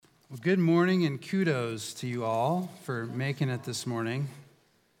Well, good morning and kudos to you all for making it this morning,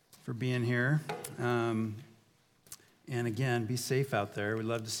 for being here. And again, be safe out there. We'd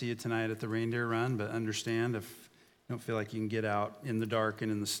love to see you tonight at the Reindeer Run, but understand if you don't feel like you can get out in the dark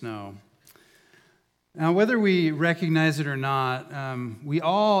and in the snow. Now, whether we recognize it or not, we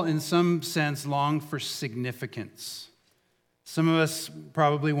all, in some sense, long for significance. Some of us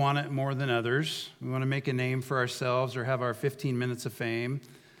probably want it more than others. We want to make a name for ourselves or have our 15 minutes of fame.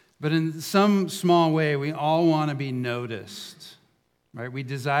 But in some small way, we all want to be noticed, right? We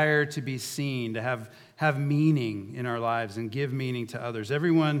desire to be seen, to have meaning in our lives and give meaning to others.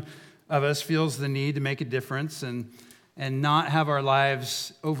 Every one of us feels the need to make a difference and not have our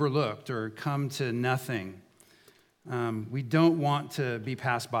lives overlooked or come to nothing. We don't want to be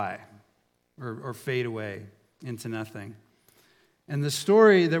passed by or fade away into nothing. And the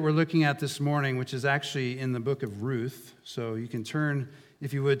story that we're looking at this morning, which is actually in the book of Ruth, so you can turn,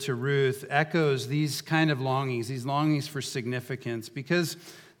 if you would, to Ruth, echoes these kind of longings, these longings for significance, because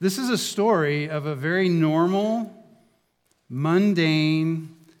this is a story of a very normal,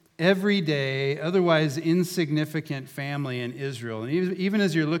 mundane, everyday, otherwise insignificant family in Israel. And even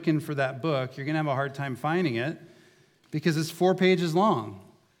as you're looking for that book, you're going to have a hard time finding it because it's 4 pages long.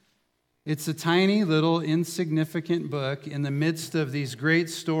 It's a tiny little insignificant book in the midst of these great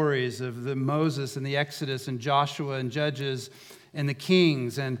stories of the Moses and the Exodus and Joshua and Judges and the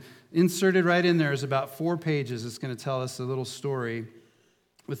Kings. And inserted right in there is about 4 pages. It's going to tell us a little story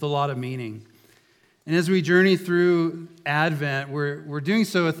with a lot of meaning. And as we journey through Advent, we're doing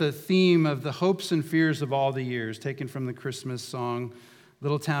so with a theme of the hopes and fears of all the years, taken from the Christmas song,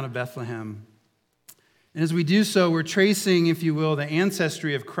 Little Town of Bethlehem. And as we do so, we're tracing, if you will, the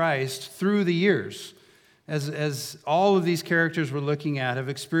ancestry of Christ through the years. As all of these characters we're looking at have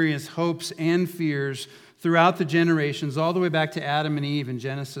experienced hopes and fears throughout the generations, all the way back to Adam and Eve in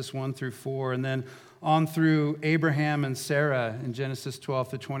Genesis 1 through 4, and then on through Abraham and Sarah in Genesis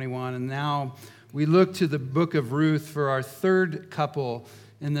 12 to 21. And now we look to the book of Ruth for our third couple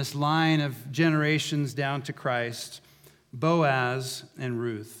in this line of generations down to Christ, Boaz and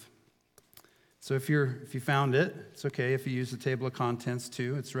Ruth. So if you found it, it's okay if you use the table of contents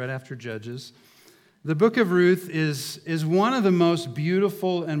too. It's right after Judges. The book of Ruth is one of the most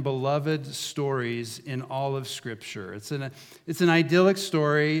beautiful and beloved stories in all of Scripture. It's an idyllic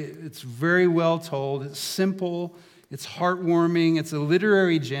story. It's very well told. It's simple. It's heartwarming. It's a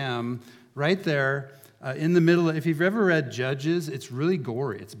literary gem right there in the middle. If you've ever read Judges, it's really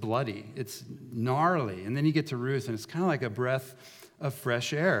gory. It's bloody. It's gnarly. And then you get to Ruth, and it's kind of like a breath of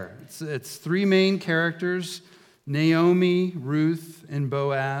fresh air. It's 3 main characters, Naomi, Ruth, and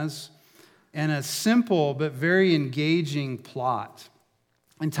Boaz, and a simple but very engaging plot.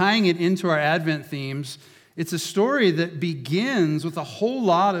 And tying it into our Advent themes, it's a story that begins with a whole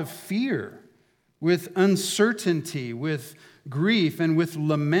lot of fear, with uncertainty, with grief, and with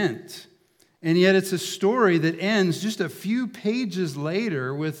lament. And yet it's a story that ends just a few pages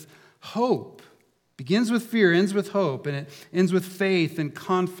later with hope. Begins with fear, ends with hope, and it ends with faith and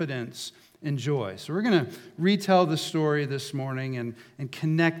confidence and joy. So we're going to retell the story this morning and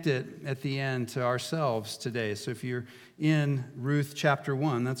connect it at the end to ourselves today. So if you're in Ruth chapter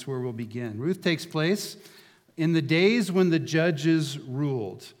 1, that's where we'll begin. Ruth takes place in the days when the judges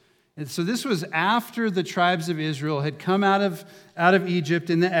ruled. And so this was after the tribes of Israel had come out of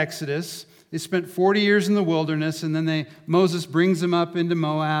Egypt in the Exodus. They spent 40 years in the wilderness, and then Moses brings them up into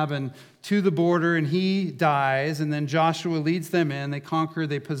Moab and to the border, and he dies, and then Joshua leads them in. They conquer,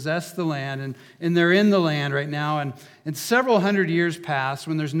 they possess the land, and they're in the land right now. And several hundred years pass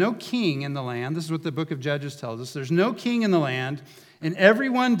when there's no king in the land. This is what the book of Judges tells us. There's no king in the land, and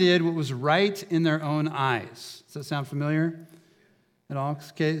everyone did what was right in their own eyes. Does that sound familiar at all?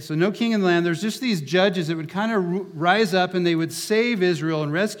 Okay, so no king in the land. There's just these judges that would kind of rise up, and they would save Israel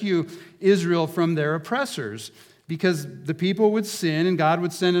and rescue Israel from their oppressors, because the people would sin and God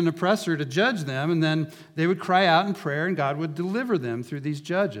would send an oppressor to judge them, and then they would cry out in prayer and God would deliver them through these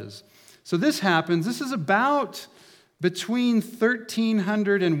judges. So this happens. This is about between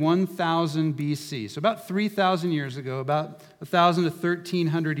 1300 and 1000 BC. So about 3,000 years ago, about 1,000 to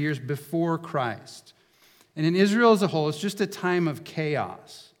 1,300 years before Christ. And in Israel as a whole, it's just a time of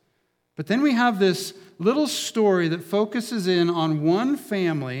chaos. But then we have this little story that focuses in on one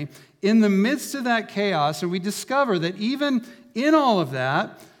family in the midst of that chaos, and we discover that even in all of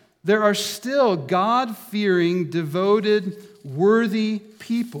that, there are still God-fearing, devoted, worthy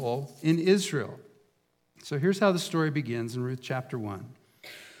people in Israel. So here's how the story begins in Ruth chapter 1.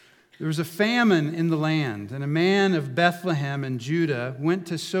 There was a famine in the land, and a man of Bethlehem in Judah went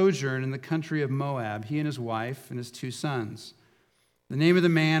to sojourn in the country of Moab, he and his wife and his 2 sons. The name of the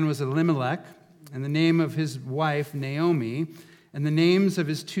man was Elimelech, and the name of his wife Naomi, and the names of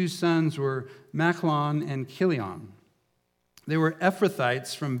his 2 sons were Machlon and Chilion. They were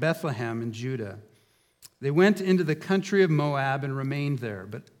Ephrathites from Bethlehem in Judah. They went into the country of Moab and remained there.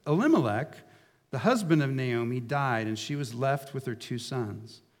 But Elimelech, the husband of Naomi, died, and she was left with her 2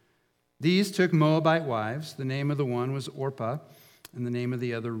 sons. These took Moabite wives. The name of the one was Orpah, and the name of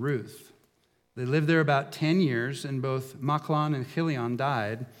the other Ruth. They lived there about 10 years, and both Machlon and Chilion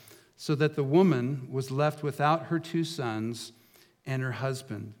died, so that the woman was left without her 2 sons and her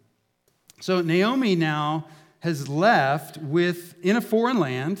husband. So Naomi now has left in a foreign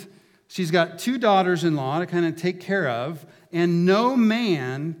land. She's got 2 daughters-in-law to kind of take care of, and no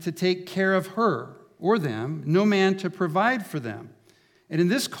man to take care of her or them, no man to provide for them. And in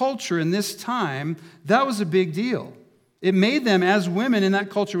this culture, in this time, that was a big deal. It made them, as women in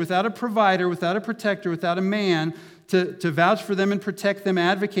that culture, without a provider, without a protector, without a man to vouch for them and protect them,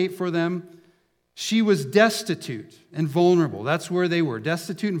 advocate for them, she was destitute and vulnerable. That's where they were,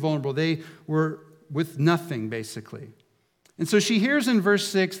 destitute and vulnerable. They were with nothing, basically. And so she hears in verse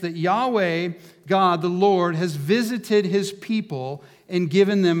 6 that Yahweh, God, the Lord, has visited his people and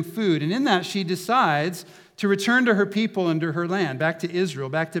given them food. And in that, she decides to return to her people and to her land, back to Israel,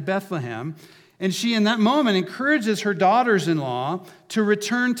 back to Bethlehem. And she, in that moment, encourages her daughters-in-law to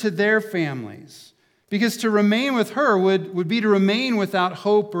return to their families. Because to remain with her would be to remain without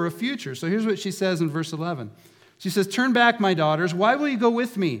hope or a future. So here's what she says in verse 11. She says, "Turn back, my daughters. Why will you go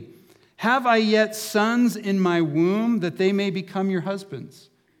with me? Have I yet sons in my womb that they may become your husbands?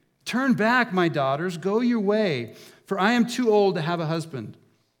 Turn back, my daughters. Go your way, for I am too old to have a husband.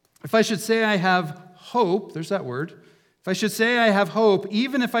 If I should say I have hope," there's that word. "If I should say I have hope,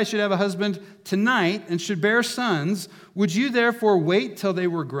 even if I should have a husband tonight and should bear sons, would you therefore wait till they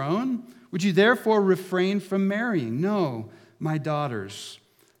were grown? Would you therefore refrain from marrying? No, my daughters,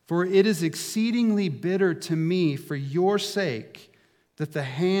 for it is exceedingly bitter to me for your sake that the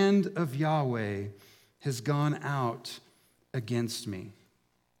hand of Yahweh has gone out against me."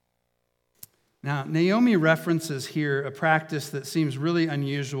 Now, Naomi references here a practice that seems really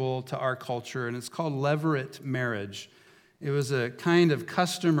unusual to our culture, and it's called levirate marriage. It was a kind of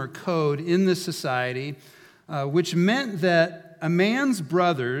custom or code in the society, which meant that a man's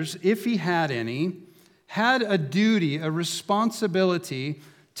brothers, if he had any, had a duty, a responsibility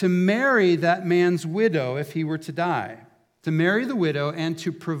to marry that man's widow if he were to die, to marry the widow and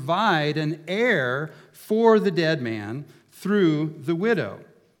to provide an heir for the dead man through the widow.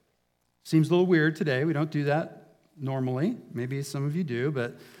 Seems a little weird today. We don't do that normally. Maybe some of you do,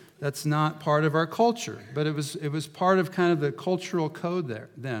 but that's not part of our culture. But it was part of kind of the cultural code there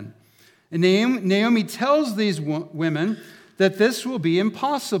then. And Naomi tells these women that this will be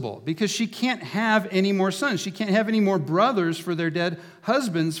impossible because she can't have any more sons. She can't have any more brothers for their dead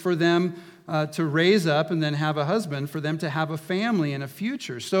husbands for them to raise up and then have a husband, for them to have a family and a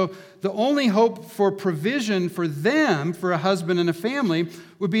future. So the only hope for provision for them, for a husband and a family,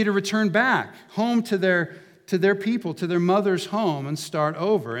 would be to return back home to their people, to their mother's home, and start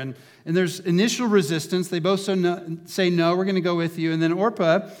over. And there's initial resistance. They both say, "No, we're going to go with you." And then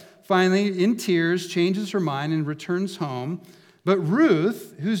Orpah finally, in tears, changes her mind and returns home. But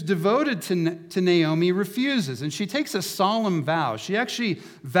Ruth, who's devoted to Naomi, refuses, and she takes a solemn vow. She actually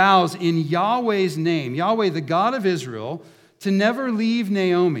vows in Yahweh's name, Yahweh, the God of Israel, to never leave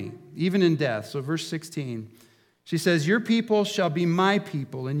Naomi, even in death. So verse 16, she says, "Your people shall be my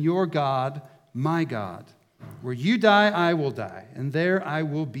people, and your God, my God. Where you die, I will die, and there I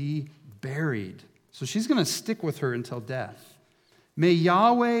will be buried." So she's going to stick with her until death. "May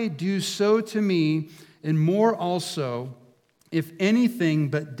Yahweh do so to me, and more also, if anything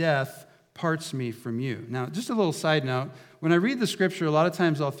but death parts me from you." Now, just a little side note. When I read the scripture, a lot of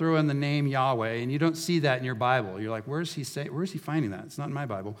times I'll throw in the name Yahweh, and you don't see that in your Bible. You're like, where is he finding that? It's not in my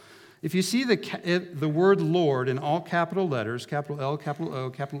Bible. If you see the word Lord in all capital letters, capital L, capital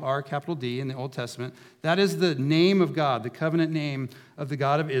O, capital R, capital D in the Old Testament, that is the name of God, the covenant name of the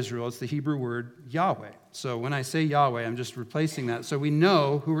God of Israel. It's the Hebrew word Yahweh. So when I say Yahweh, I'm just replacing that so we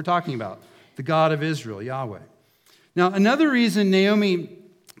know who we're talking about, the God of Israel, Yahweh. Now, another reason Naomi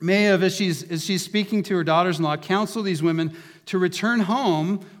may have, as she's speaking to her daughters-in-law, counsel these women to return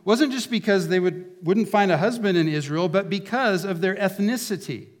home wasn't just because they wouldn't find a husband in Israel, but because of their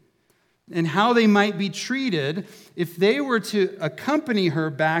ethnicity and how they might be treated if they were to accompany her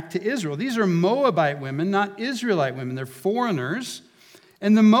back to Israel. These are Moabite women, not Israelite women. They're foreigners.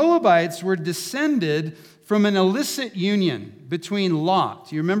 And the Moabites were descended from an illicit union between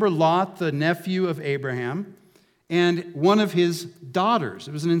Lot. You remember Lot, the nephew of Abraham, and one of his daughters.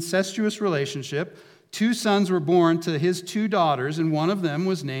 It was an incestuous relationship. 2 sons were born to his 2 daughters, and one of them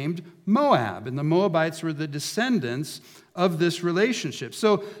was named Moab. And the Moabites were the descendants of this relationship.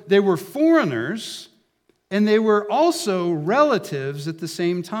 So they were foreigners, and they were also relatives at the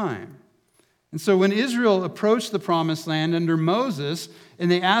same time. And so when Israel approached the promised land under Moses,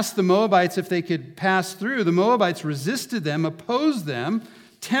 and they asked the Moabites if they could pass through, the Moabites resisted them, opposed them,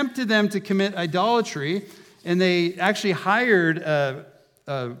 tempted them to commit idolatry, and they actually hired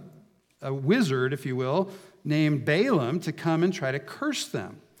a wizard, if you will, named Balaam to come and try to curse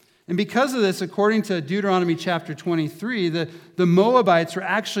them. And because of this, according to Deuteronomy chapter 23, the Moabites were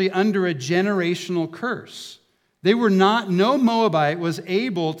actually under a generational curse. No Moabite was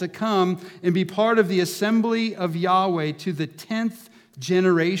able to come and be part of the assembly of Yahweh to the 10th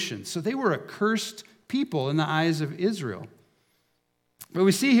generation. So they were a cursed people in the eyes of Israel. But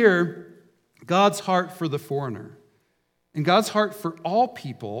we see here God's heart for the foreigner and God's heart for all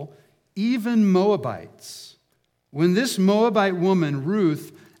people, even Moabites. When this Moabite woman,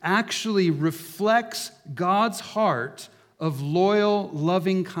 Ruth, actually reflects God's heart of loyal,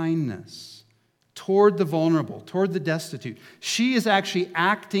 loving kindness toward the vulnerable, toward the destitute. She is actually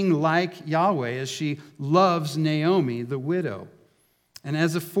acting like Yahweh as she loves Naomi, the widow. And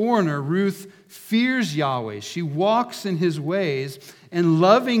as a foreigner, Ruth fears Yahweh. She walks in his ways, and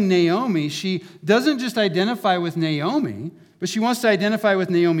loving Naomi, she doesn't just identify with Naomi, but she wants to identify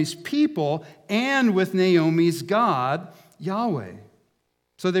with Naomi's people and with Naomi's God, Yahweh.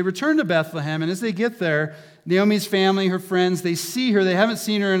 So they return to Bethlehem, and as they get there, Naomi's family, her friends, they see her. They haven't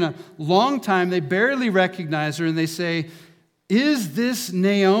seen her in a long time. They barely recognize her, and they say, "Is this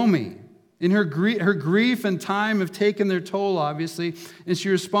Naomi?" In her grief and time have taken their toll, obviously. And she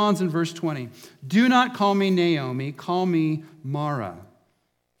responds in verse 20, "Do not call me Naomi, call me Mara.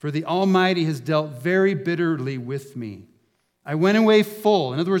 For the Almighty has dealt very bitterly with me. I went away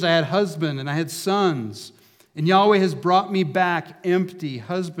full." In other words, I had husband and I had sons. "And Yahweh has brought me back empty,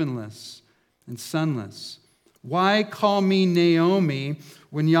 husbandless, and sonless. Why call me Naomi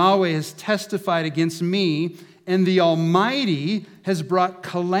when Yahweh has testified against me and the Almighty has brought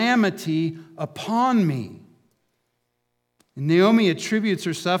calamity upon me?" And Naomi attributes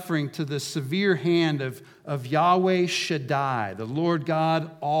her suffering to the severe hand of Yahweh Shaddai, the Lord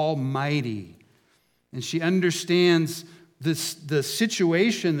God Almighty. And she understands the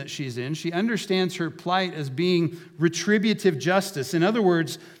situation that she's in. She understands her plight as being retributive justice. In other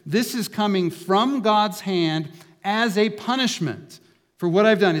words, this is coming from God's hand as a punishment for what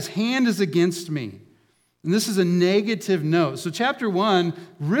I've done. His hand is against me. And this is a negative note. So chapter 1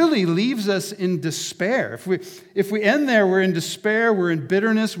 really leaves us in despair. If we end there, we're in despair, we're in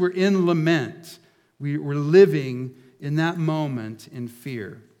bitterness, we're in lament. We're living in that moment in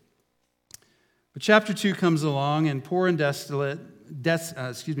fear. But chapter 2 comes along, and poor and destitute,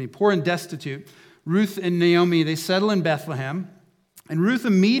 Ruth and Naomi, they settle in Bethlehem. And Ruth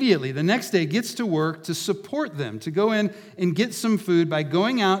immediately, the next day, gets to work to support them, to go in and get some food by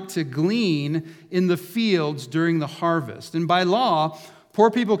going out to glean in the fields during the harvest. And by law,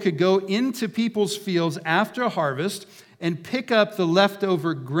 poor people could go into people's fields after a harvest and pick up the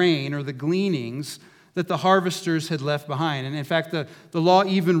leftover grain or the gleanings that the harvesters had left behind. And in fact, the law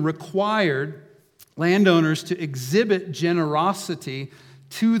even required landowners to exhibit generosity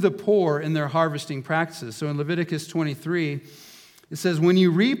to the poor in their harvesting practices. So in Leviticus 23, it says, "When you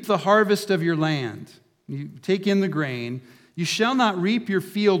reap the harvest of your land," you take in the grain, "you shall not reap your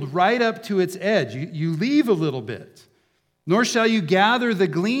field right up to its edge. You leave a little bit. Nor shall you gather the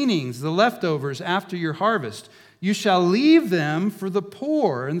gleanings, the leftovers, after your harvest. You shall leave them for the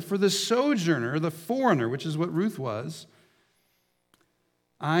poor and for the sojourner," the foreigner, which is what Ruth was.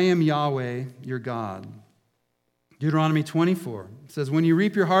 "I am Yahweh, your God." Deuteronomy 24 says, "When you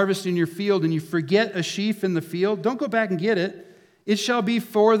reap your harvest in your field and you forget a sheaf in the field, don't go back and get it. It shall be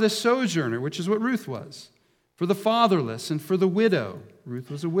for the sojourner," which is what Ruth was, "for the fatherless and for the widow." Ruth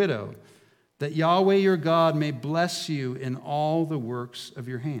was a widow. "That Yahweh your God may bless you in all the works of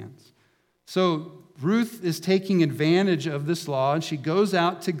your hands." So Ruth is taking advantage of this law, and she goes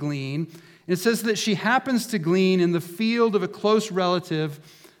out to glean. It says that she happens to glean in the field of a close relative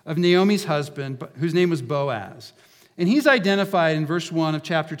of Naomi's husband, whose name was Boaz. And he's identified in verse 1 of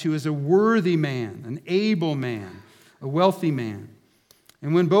chapter 2 as a worthy man, an able man, a wealthy man.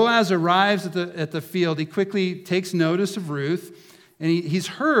 And when Boaz arrives at the field, he quickly takes notice of Ruth, and he's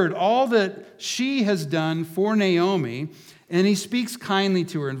heard all that she has done for Naomi, and he speaks kindly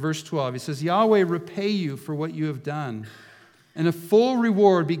to her in verse 12. He says, "Yahweh repay you for what you have done, and a full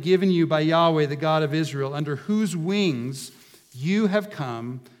reward be given you by Yahweh, the God of Israel, under whose wings you have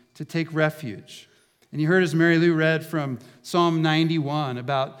come to take refuge." And you heard as Mary Lou read from Psalm 91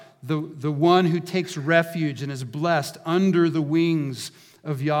 about the one who takes refuge and is blessed under the wings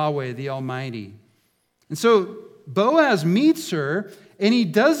of Yahweh, the Almighty. And so Boaz meets her, and he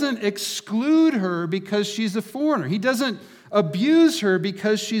doesn't exclude her because she's a foreigner. He doesn't abuse her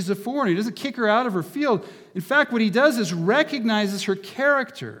because she's a foreigner. He doesn't kick her out of her field. In fact, what he does is recognizes her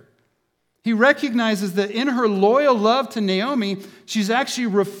character. He recognizes that in her loyal love to Naomi, she's actually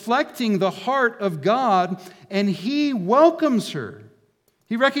reflecting the heart of God, and he welcomes her.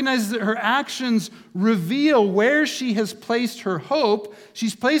 He recognizes that her actions reveal where she has placed her hope.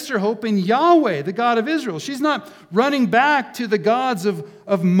 She's placed her hope in Yahweh, the God of Israel. She's not running back to the gods of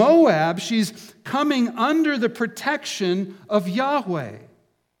Moab. She's coming under the protection of Yahweh.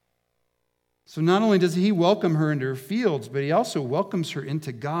 So not only does he welcome her into her fields, but he also welcomes her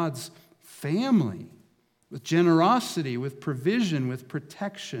into God's family with generosity, with provision, with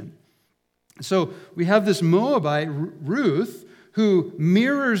protection. So we have this Moabite, Ruth, who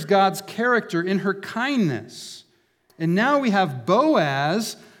mirrors God's character in her kindness. And now we have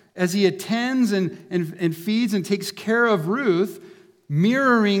Boaz, as he attends and feeds and takes care of Ruth,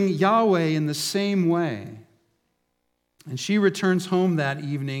 mirroring Yahweh in the same way. And she returns home that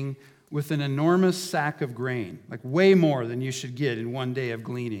evening with an enormous sack of grain, like way more than you should get in one day of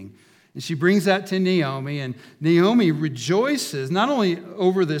gleaning. And she brings that to Naomi, and Naomi rejoices not only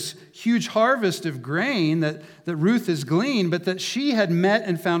over this huge harvest of grain that Ruth has gleaned, but that she had met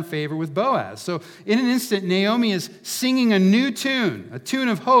and found favor with Boaz. So in an instant, Naomi is singing a new tune, a tune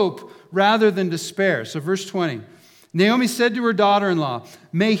of hope rather than despair. So verse 20, Naomi said to her daughter-in-law,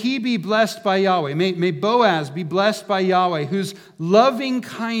 "May he be blessed by Yahweh. May Boaz be blessed by Yahweh, whose loving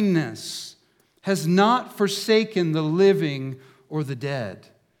kindness has not forsaken the living or the dead."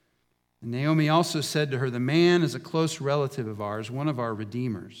 And Naomi also said to her, "The man is a close relative of ours, one of our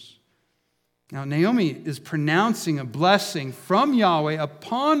redeemers." Now, Naomi is pronouncing a blessing from Yahweh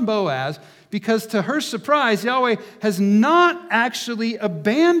upon Boaz because, to her surprise, Yahweh has not actually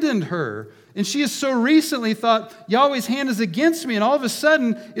abandoned her. And she has so recently thought, Yahweh's hand is against me. And all of a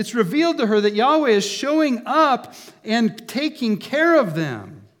sudden, it's revealed to her that Yahweh is showing up and taking care of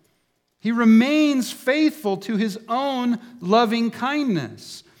them. He remains faithful to his own loving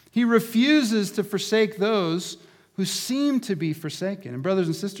kindness. He refuses to forsake those who seem to be forsaken. And brothers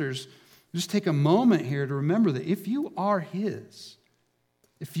and sisters, just take a moment here to remember that if you are his,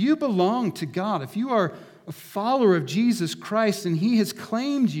 if you belong to God, if you are a follower of Jesus Christ and he has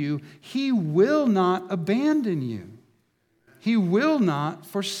claimed you, he will not abandon you. He will not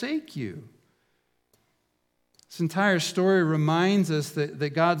forsake you. This entire story reminds us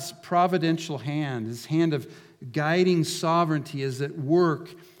that God's providential hand, his hand of guiding sovereignty, is at work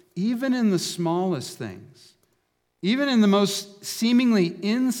even in the smallest things, even in the most seemingly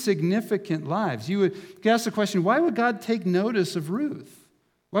insignificant lives. You could ask the question, why would God take notice of Ruth?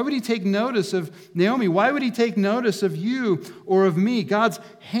 Why would he take notice of Naomi? Why would he take notice of you or of me? God's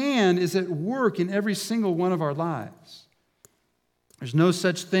hand is at work in every single one of our lives. There's no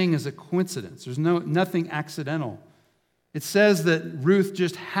such thing as a coincidence. There's nothing accidental. It says that Ruth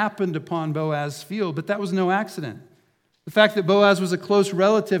just happened upon Boaz's field, but that was no accident. The fact that Boaz was a close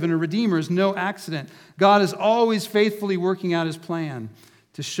relative and a redeemer is no accident. God is always faithfully working out his plan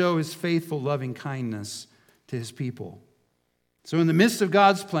to show his faithful loving kindness to his people. So in the midst of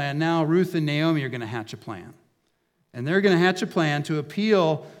God's plan, now Ruth and Naomi are going to hatch a plan. And they're going to hatch a plan to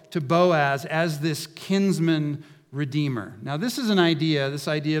appeal to Boaz as this kinsman redeemer. Now this is this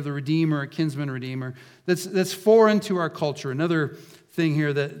idea of the redeemer, a kinsman redeemer, that's foreign to our culture. Another thing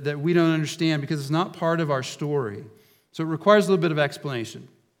here that we don't understand because it's not part of our story. So it requires a little bit of explanation.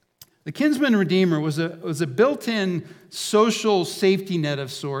 The kinsman redeemer was a built-in social safety net of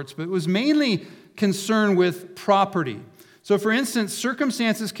sorts, but it was mainly concerned with property. So for instance,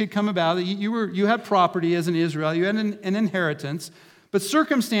 circumstances could come about that you had property as an Israel, you had an inheritance, but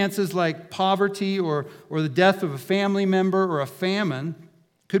circumstances like poverty or the death of a family member or a famine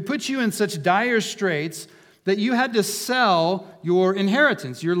could put you in such dire straits that you had to sell your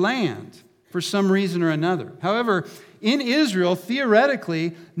inheritance, your land, for some reason or another. However, in Israel,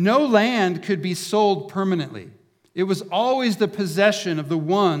 theoretically, no land could be sold permanently. It was always the possession of the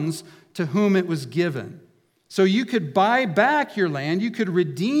ones to whom it was given. So you could buy back your land, you could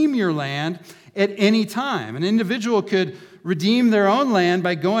redeem your land at any time. An individual could redeem their own land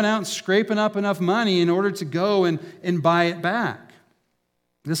by going out and scraping up enough money in order to go and buy it back.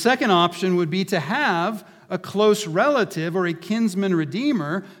 The second option would be to have a close relative or a kinsman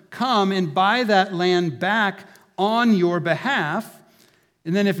redeemer come and buy that land back on your behalf.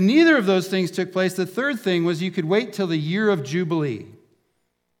 And then if neither of those things took place, the third thing was you could wait till the year of Jubilee.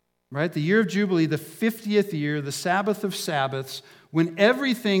 Right? The year of Jubilee, the 50th year, the Sabbath of Sabbaths, when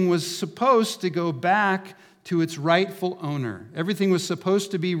everything was supposed to go back to its rightful owner. Everything was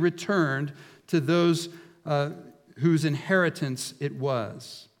supposed to be returned to those whose inheritance it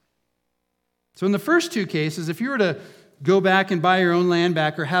was. So in the first two cases, if you were to go back and buy your own land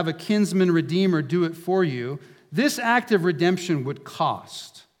back or have a kinsman redeemer do it for you, this act of redemption would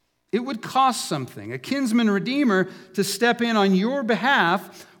cost. It would cost something. A kinsman redeemer to step in on your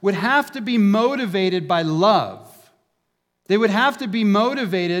behalf would have to be motivated by love. They would have to be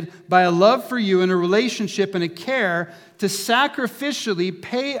motivated by a love for you and a relationship and a care to sacrificially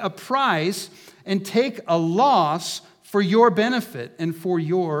pay a price and take a loss for your benefit and for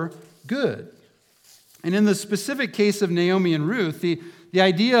your good. And in the specific case of Naomi and Ruth, the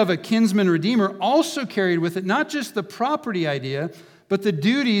idea of a kinsman redeemer also carried with it not just the property idea, but the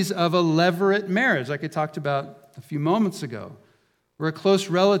duties of a levirate marriage, like I talked about a few moments ago, where a close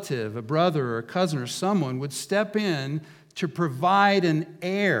relative, a brother or a cousin or someone would step in to provide an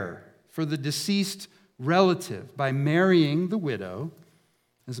heir for the deceased relative by marrying the widow,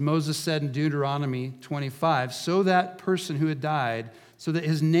 as Moses said in Deuteronomy 25, so that person who had died, so that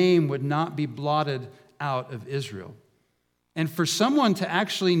his name would not be blotted out of Israel. And for someone to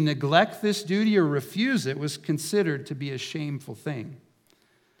actually neglect this duty or refuse it was considered to be a shameful thing.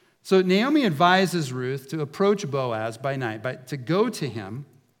 So Naomi advises Ruth to approach Boaz by night, to go to him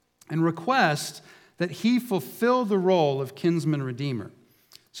and request that he fulfill the role of kinsman redeemer.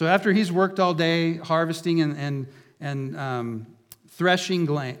 So after he's worked all day harvesting and threshing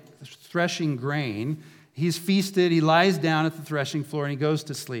grain, he's feasted, he lies down at the threshing floor, and he goes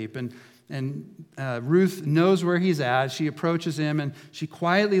to sleep. And Ruth knows where he's at. She approaches him, and she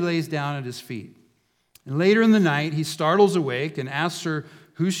quietly lays down at his feet. And later in the night, he startles awake and asks her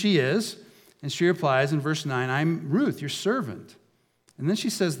who she is. And she replies in verse 9, "I'm Ruth, your servant." And then she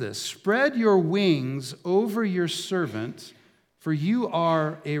says this, "Spread your wings over your servant, for you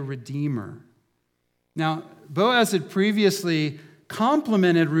are a redeemer." Now, Boaz had previously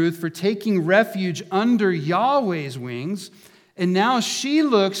complimented Ruth for taking refuge under Yahweh's wings, and now she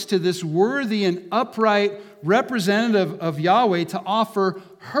looks to this worthy and upright representative of Yahweh to offer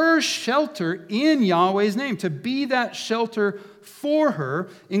her shelter in Yahweh's name, to be that shelter for her,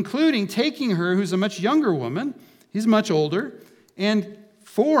 including taking her, who's a much younger woman, he's much older, and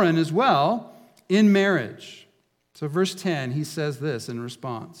foreign as well, in marriage. So verse 10, he says this in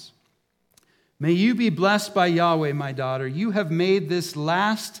response. "May you be blessed by Yahweh, my daughter. You have made this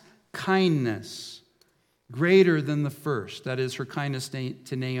last kindness greater than the first." That is her kindness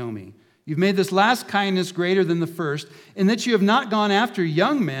to Naomi. "You've made this last kindness greater than the first, in that you have not gone after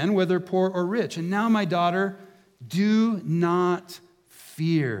young men, whether poor or rich. And now, my daughter, do not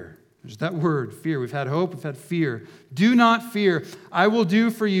fear." There's that word, fear. We've had hope, we've had fear. "Do not fear. I will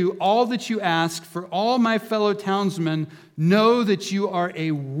do for you all that you ask, for all my fellow townsmen know that you are a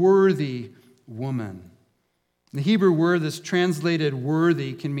worthy woman." The Hebrew word that's translated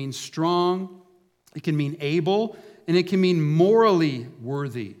worthy can mean strong, it can mean able, and it can mean morally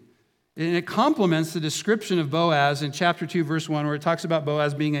worthy. And it complements the description of Boaz in chapter 2, verse 1, where it talks about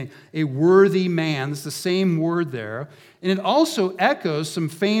Boaz being a worthy man. It's the same word there. And it also echoes some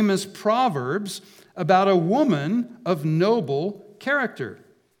famous proverbs about a woman of noble character.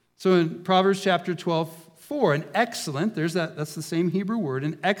 So in Proverbs chapter 12:4, an excellent, that's the same Hebrew word,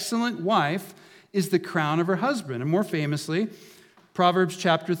 an excellent wife is the crown of her husband. And more famously, Proverbs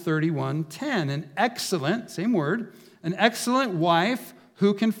chapter 31:10, an excellent, same word, an excellent wife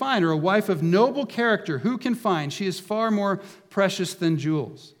who can find, or a wife of noble character, who can find? She is far more precious than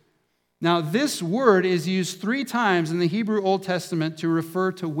jewels. Now, this word is used 3 times in the Hebrew Old Testament to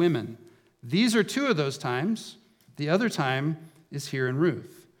refer to women. These are 2 of those times. The other time is here in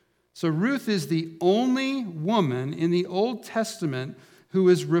Ruth. So Ruth is the only woman in the Old Testament who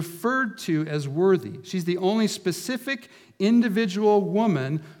is referred to as worthy. She's the only specific individual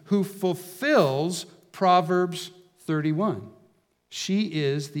woman who fulfills Proverbs 31. She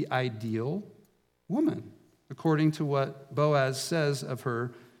is the ideal woman, according to what Boaz says of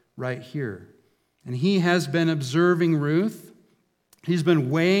her right here. And he has been observing Ruth. He's been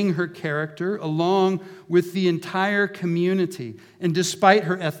weighing her character along with the entire community. And despite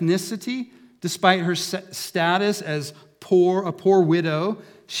her ethnicity, despite her status as a poor widow,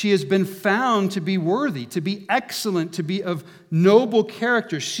 she has been found to be worthy, to be excellent, to be of noble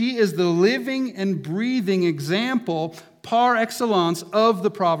character. She is the living and breathing example par excellence of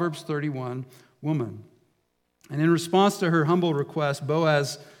the Proverbs 31 woman. And in response to her humble request,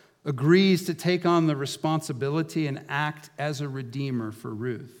 Boaz agrees to take on the responsibility and act as a redeemer for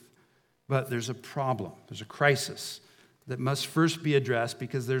Ruth. But there's a problem, there's a crisis that must first be addressed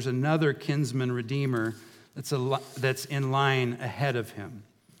because there's another kinsman redeemer that's in line ahead of him.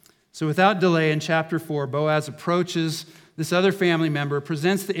 So without delay, in chapter 4, Boaz approaches this other family member,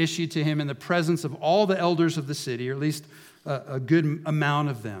 presents the issue to him in the presence of all the elders of the city, or at least a good amount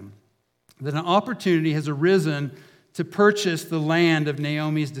of them, that an opportunity has arisen to purchase the land of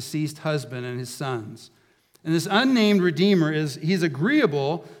Naomi's deceased husband and his sons. And this unnamed redeemer he's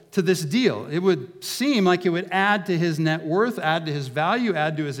agreeable to this deal. It would seem like it would add to his net worth, add to his value,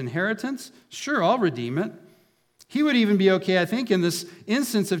 add to his inheritance. Sure, I'll redeem it. He would even be okay, I think, in this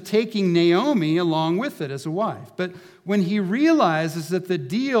instance of taking Naomi along with it as a wife. But when he realizes that the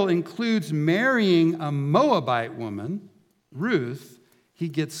deal includes marrying a Moabite woman, Ruth, he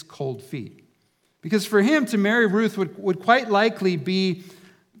gets cold feet. Because for him to marry Ruth would quite likely be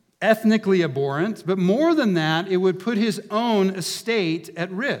ethnically abhorrent, but more than that, it would put his own estate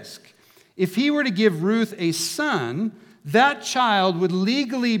at risk. If he were to give Ruth a son, that child would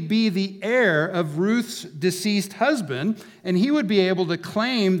legally be the heir of Ruth's deceased husband, and he would be able to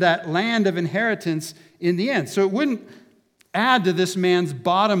claim that land of inheritance in the end. So it wouldn't add to this man's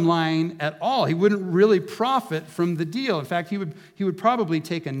bottom line at all. He wouldn't really profit from the deal. In fact, he would probably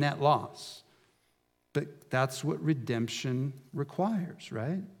take a net loss. But that's what redemption requires,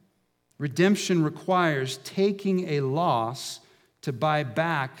 right? Redemption requires taking a loss to buy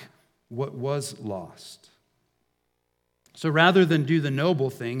back what was lost. So rather than do the noble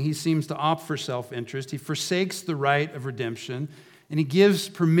thing, he seems to opt for self-interest. He forsakes the right of redemption, and he gives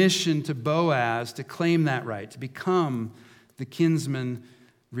permission to Boaz to claim that right, to become the kinsman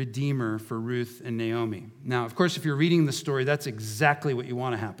redeemer for Ruth and Naomi. Now, of course, if you're reading the story, that's exactly what you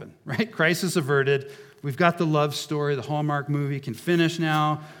want to happen, right? Crisis averted. We've got the love story. The Hallmark movie can finish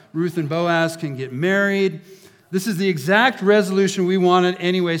now. Ruth and Boaz can get married. This is the exact resolution we wanted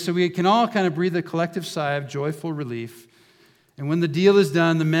anyway, so we can all kind of breathe a collective sigh of joyful relief. And when the deal is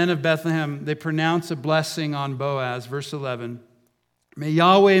done, the men of Bethlehem, they pronounce a blessing on Boaz. Verse 11, "May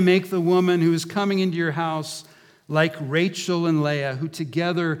Yahweh make the woman who is coming into your house like Rachel and Leah, who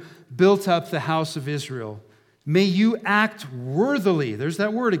together built up the house of Israel. May you act worthily," there's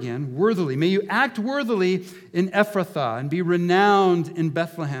that word again, worthily. "May you act worthily in Ephrathah and be renowned in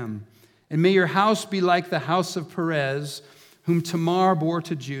Bethlehem. And may your house be like the house of Perez, whom Tamar bore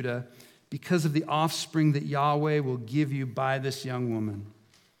to Judah, because of the offspring that Yahweh will give you by this young woman."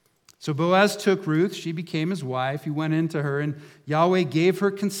 So Boaz took Ruth. She became his wife. He went into her, and Yahweh gave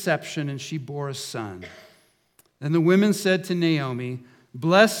her conception, and she bore a son. Then the women said to Naomi,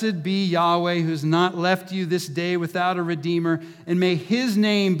 "Blessed be Yahweh, who has not left you this day without a redeemer, and may his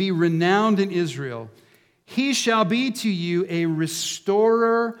name be renowned in Israel. He shall be to you a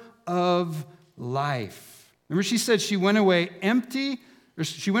restorer of life." Remember, she said she went away empty, or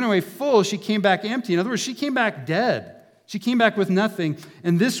she went away full, she came back empty. In other words, she came back dead. She came back with nothing.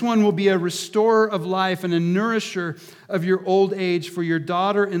 And this one will be a restorer of life and a nourisher of your old age, for your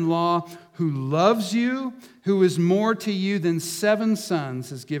daughter-in-law who loves you, who is more to you than 7 sons,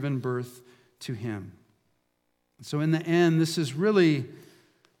 has given birth to him. So in the end, this is really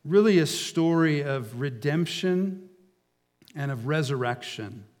a story of redemption and of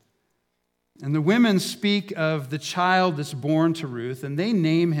resurrection. And the women speak of the child that's born to Ruth, and they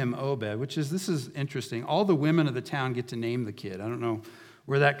name him Obed, this is interesting. All the women of the town get to name the kid. I don't know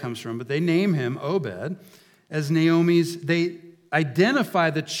where that comes from, but they name him Obed as they identify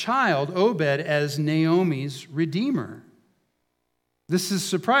the child, Obed, as Naomi's redeemer. This is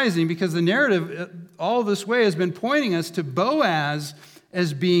surprising because the narrative all this way has been pointing us to Boaz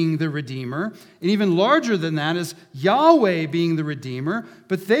as being the redeemer, and even larger than that is Yahweh being the redeemer,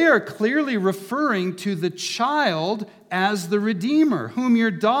 but they are clearly referring to the child as the redeemer, whom your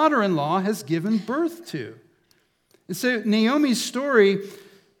daughter-in-law has given birth to. And so Naomi's story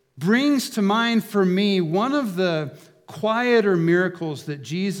brings to mind for me one of the quieter miracles that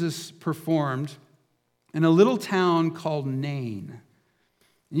Jesus performed in a little town called Nain.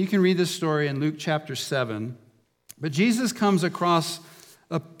 And you can read this story in Luke chapter 7, but Jesus comes across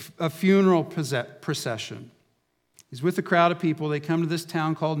a funeral procession. He's with a crowd of people. They come to this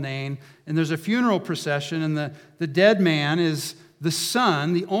town called Nain, and there's a funeral procession, and the dead man is the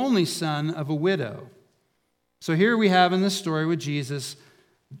son, the only son of a widow. So here we have in this story with Jesus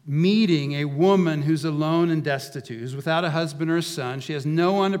meeting a woman who's alone and destitute, who's without a husband or a son. She has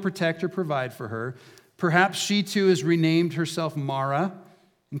no one to protect or provide for her. Perhaps she too has renamed herself Mara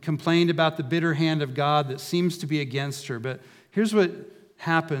and complained about the bitter hand of God that seems to be against her. But here's what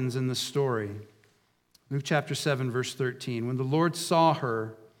happens in the story. Luke chapter 7, verse 13. "When the Lord saw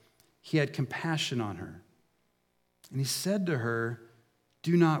her, he had compassion on her. And he said to her,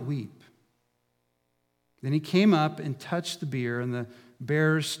 'Do not weep.' Then he came up and touched the bier, and the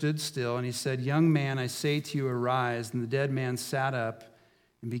bearers stood still, and he said, "Young man, I say to you, arise." And the dead man sat up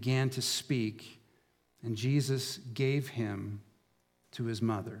and began to speak, and Jesus gave him to his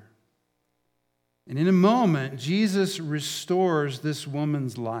mother. And in a moment, Jesus restores this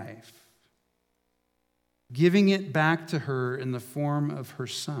woman's life, giving it back to her in the form of her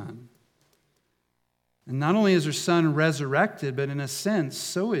son. And not only is her son resurrected, but in a sense,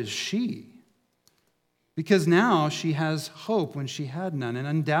 so is she. Because now she has hope when she had none. And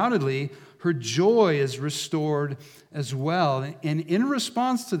undoubtedly, her joy is restored as well. And in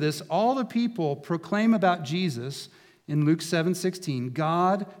response to this, all the people proclaim about Jesus in Luke 7:16,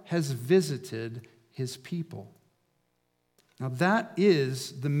 God has visited his people. Now that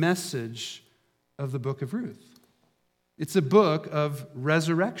is the message of the book of Ruth. It's a book of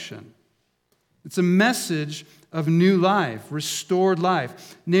resurrection. It's a message of new life, restored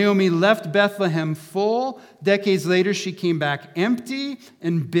life. Naomi left Bethlehem full. Decades later, she came back empty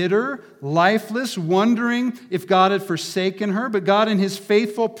and bitter, lifeless, wondering if God had forsaken her. But God, in his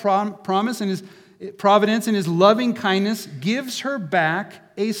faithful promise and his providence and his loving kindness, gives her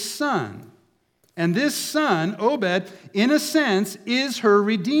back a son. And this son, Obed, in a sense, is her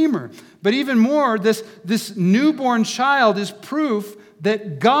redeemer. But even more, this newborn child is proof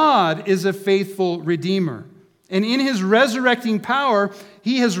that God is a faithful redeemer. And in his resurrecting power,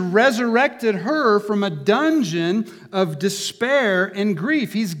 he has resurrected her from a dungeon of despair and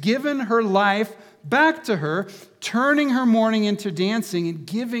grief. He's given her life back to her, turning her mourning into dancing and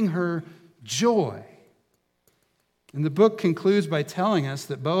giving her joy. And the book concludes by telling us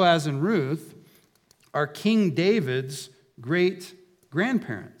that Boaz and Ruth are King David's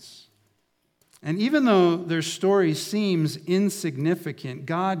great-grandparents. And even though their story seems insignificant,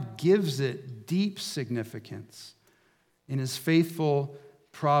 God gives it deep significance in his faithful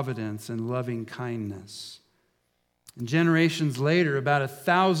providence and loving kindness. And generations later, about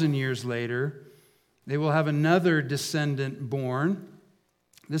 1,000 years later, they will have another descendant born,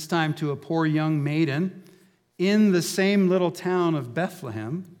 this time to a poor young maiden in the same little town of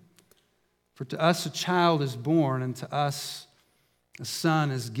Bethlehem. For to us a child is born, and to us a son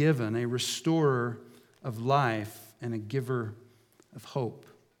is given, a restorer of life and a giver of hope.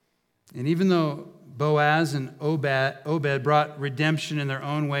 And even though Boaz and Obed brought redemption in their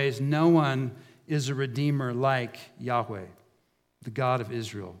own ways, no one is a redeemer like Yahweh, the God of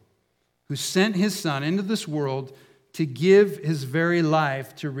Israel, who sent his son into this world to give his very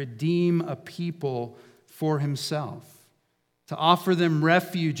life to redeem a people for himself, to offer them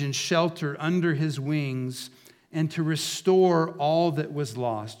refuge and shelter under his wings, and to restore all that was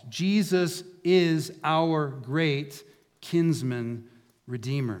lost. Jesus is our great kinsman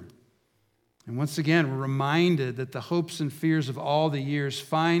redeemer. And once again, we're reminded that the hopes and fears of all the years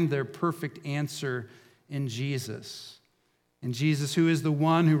find their perfect answer in Jesus. In Jesus, who is the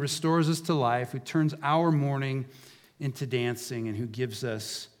one who restores us to life, who turns our mourning into dancing, and who gives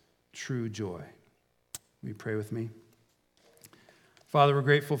us true joy. Will you pray with me? Father, we're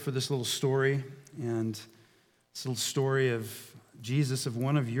grateful for this little story, and this little story of Jesus, of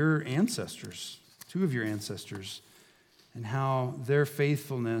one of your ancestors, two of your ancestors, and how their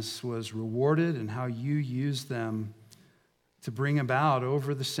faithfulness was rewarded and how you used them to bring about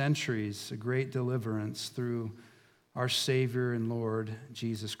over the centuries a great deliverance through our Savior and Lord,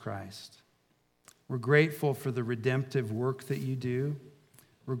 Jesus Christ. We're grateful for the redemptive work that you do.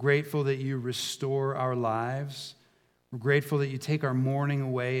 We're grateful that you restore our lives. We're grateful that you take our mourning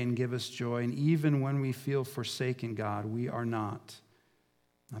away and give us joy. And even when we feel forsaken, God, we are not.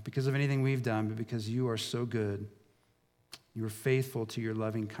 Not because of anything we've done, but because you are so good. You are faithful to your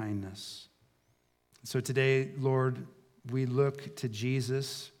loving kindness. So today, Lord, we look to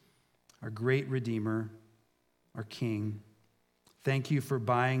Jesus, our great Redeemer, our King. Thank you for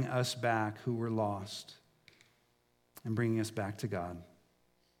buying us back who were lost and bringing us back to God.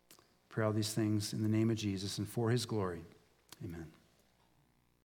 Pray all these things in the name of Jesus and for his glory. Amen.